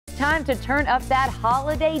time to turn up that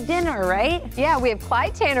holiday dinner, right? Yeah, we have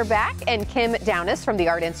Clyde Tanner back and Kim Downis from the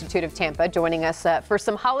Art Institute of Tampa joining us for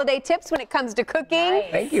some holiday tips when it comes to cooking.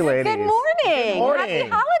 Nice. Thank you, ladies. Good morning. Good morning. Happy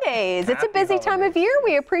holidays. It's a busy time of year.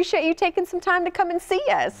 We appreciate you taking some time to come and see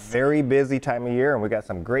us. Very busy time of year, and we got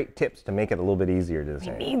some great tips to make it a little bit easier to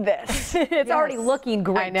say. Need this. It's already looking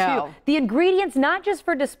great, I know. too. The ingredients, not just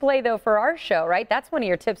for display, though, for our show, right? That's one of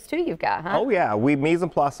your tips, too, you've got, huh? Oh, yeah. We mise en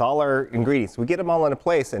place all our ingredients. We get them all in a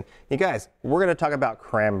place. And you guys, we're going to talk about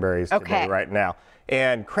cranberries today, right now.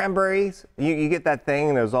 And cranberries, you get that thing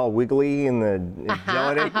and it's all wiggly and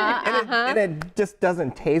and it just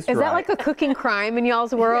doesn't taste right. Is that like a cooking crime in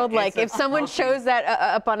y'all's world? Like if someone shows that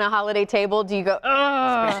up on a holiday table, do you go,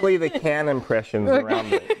 ugh? Especially the can impressions around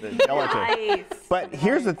the gelatin. Nice. But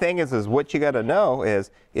here's the thing is what you got to know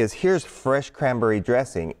is here's fresh cranberry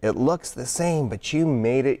dressing. It looks the same, but you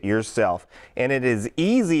made it yourself. And it is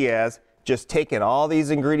easy as just taking all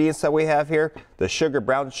these ingredients that we have here, the sugar,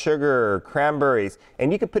 brown sugar, cranberries,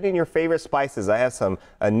 and you can put in your favorite spices. I have some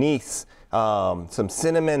anise, some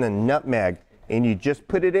cinnamon and nutmeg, and you just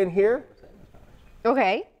put it in here.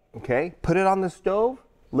 Okay. Okay, put it on the stove,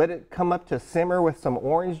 let it come up to simmer with some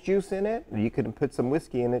orange juice in it. You could put some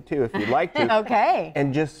whiskey in it too if you'd like to. Okay.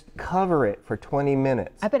 And just cover it for 20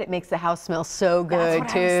 minutes. I bet it makes the house smell so good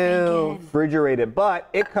That's what I was thinking. Refrigerate it, but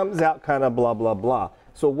it comes out kind of blah, blah, blah.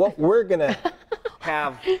 So what we're gonna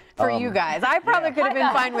have for you guys. I probably could have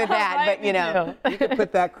been fine with that, but you know. You can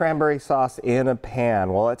put that cranberry sauce in a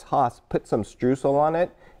pan. While it's hot, put some streusel on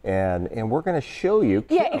it, and we're gonna show you.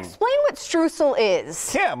 Kim. Yeah, explain what streusel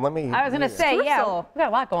is. Kim, let me. I was going to say, yeah, we got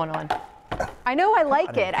a lot going on. I know I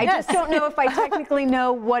like it. I just don't know if I technically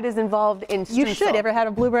know what is involved in streusel. You should. Ever had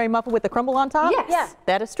a blueberry muffin with the crumble on top? Yes. Yeah.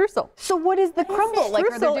 That is streusel. So what is the crumble? Like,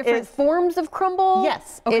 are there Streusel different is- forms of crumble?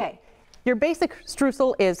 Yes. Okay. Your basic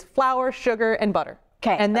streusel is flour, sugar, and butter.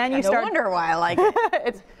 Okay. And then you start. No wonder why I like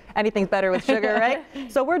it. Anything's better with sugar, right?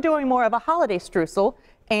 So we're doing more of a holiday streusel,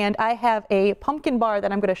 and I have a pumpkin bar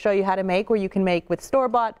that I'm going to show you how to make, where you can make with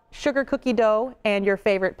store-bought sugar cookie dough and your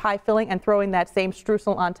favorite pie filling, and throwing that same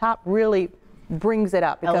streusel on top really brings it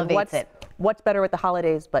up. Because Elevates what's better with the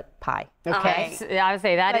holidays but pie? Okay. I would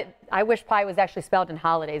say that. I wish pie was actually spelled in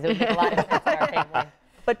holidays. It would make a lot of sense in our family.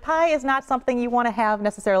 But pie is not something you want to have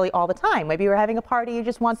necessarily all the time. Maybe you're having a party, you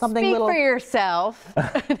just want something Speak little. for yourself.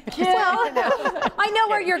 Well, I know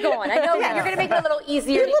where you're going. I know you're going to make it a little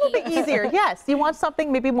easier. A little bit easier, yes. You want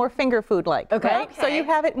something maybe more finger food like, right? So you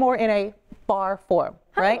have it more in a bar form,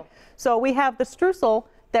 right? So we have the streusel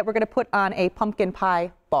that we're going to put on a pumpkin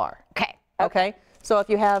pie bar. Okay. So if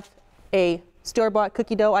you have a store-bought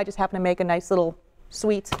cookie dough, I just happen to make a nice little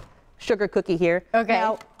sweet sugar cookie here. Okay.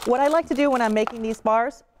 Now, what I like to do when I'm making these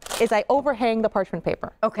bars is I overhang the parchment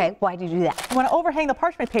paper. Okay, why do you do that? I want to overhang the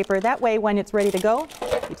parchment paper. That way, when it's ready to go,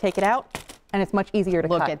 you take it out, and it's much easier to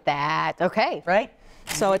cut. Look at that. Okay. Right?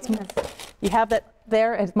 So it's you have that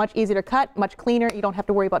there, and it's much easier to cut, much cleaner. You don't have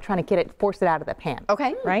to worry about trying to get it, force it out of the pan.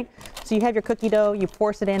 Okay. Right? So you have your cookie dough, you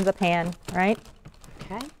force it into the pan, right?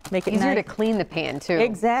 Okay. Make it easier nice. to clean the pan too.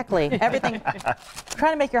 Exactly. Everything.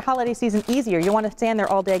 Trying to make your holiday season easier. You want to stand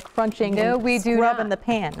there all day crunching and scrubbing the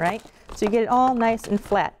pan, right? So you get it all nice and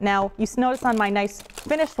flat. Now, you notice on my nice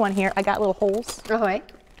finished one here, I got little holes. Okay.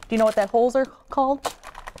 Do you know what that holes are called?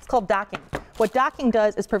 It's called docking. What docking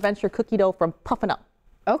does is prevents your cookie dough from puffing up.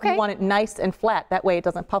 Okay. You want it nice and flat. That way it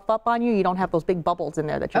doesn't puff up on you. You don't have those big bubbles in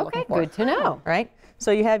there that you're looking for. Good to know. Right?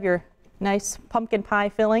 So you have your nice pumpkin pie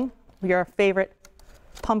filling, your favorite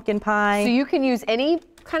pumpkin pie. So you can use any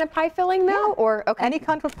kind of pie filling though, or okay. Any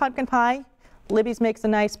kind of pumpkin pie. Libby's makes a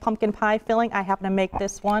nice pumpkin pie filling. I happen to make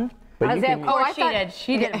this one. But you can, Of course she did.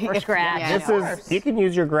 She did it from scratch. you can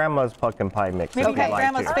use your grandma's pumpkin pie mix. Maybe if you'd like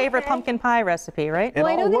grandma's to. favorite pumpkin pie recipe, right? It Well,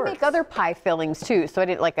 I know all they works. make other pie fillings too. So I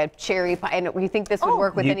did like a cherry pie. And you think this would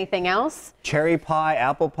work with anything else? Cherry pie,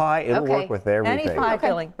 apple pie, it'll work with everything. Any pie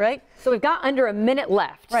filling, right? So we've got under a minute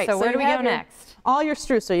left. Right. So where do we you go have your- next? All your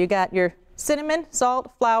streusel. You got your cinnamon,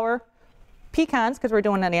 salt, flour, pecans, because we're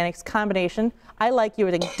doing a nice combination. I like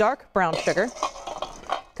using dark brown sugar,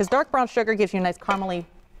 because dark brown sugar gives you a nice caramely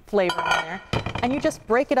flavor in there. And you just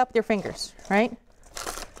break it up with your fingers, right?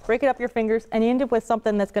 Break it up with your fingers, and you end up with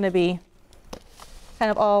something that's going to be kind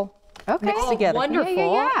of all mixed together. Wonderful.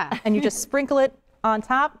 Yeah. And you just sprinkle it on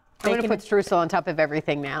top. I'm going to put streusel on top of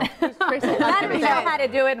everything now. How do we know how to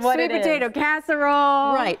do it and what Sweet it is? potato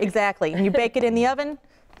casserole. Right, exactly. And you bake it in the oven,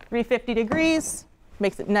 350 degrees,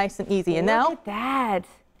 makes it nice and easy. And now, Look at that.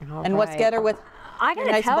 and what's better with I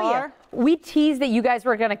gotta nice tell bar. you, we teased that you guys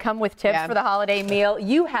were gonna come with tips Yeah. for the holiday meal.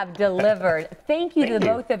 You have delivered. Thank you to the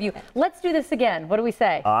both of you. Let's do this again. What do we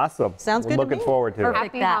say? Awesome. Sounds We're good to looking me. forward to it. Perfect.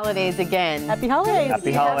 Happy that. holidays again. Happy holidays.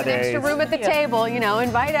 Happy Have an holidays. extra room at the table, you know,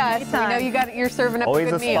 invite us. Anytime. We know you're serving up Always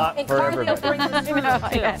a a good meal. spot for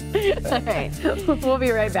everybody. All right. We'll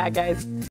be right back, guys.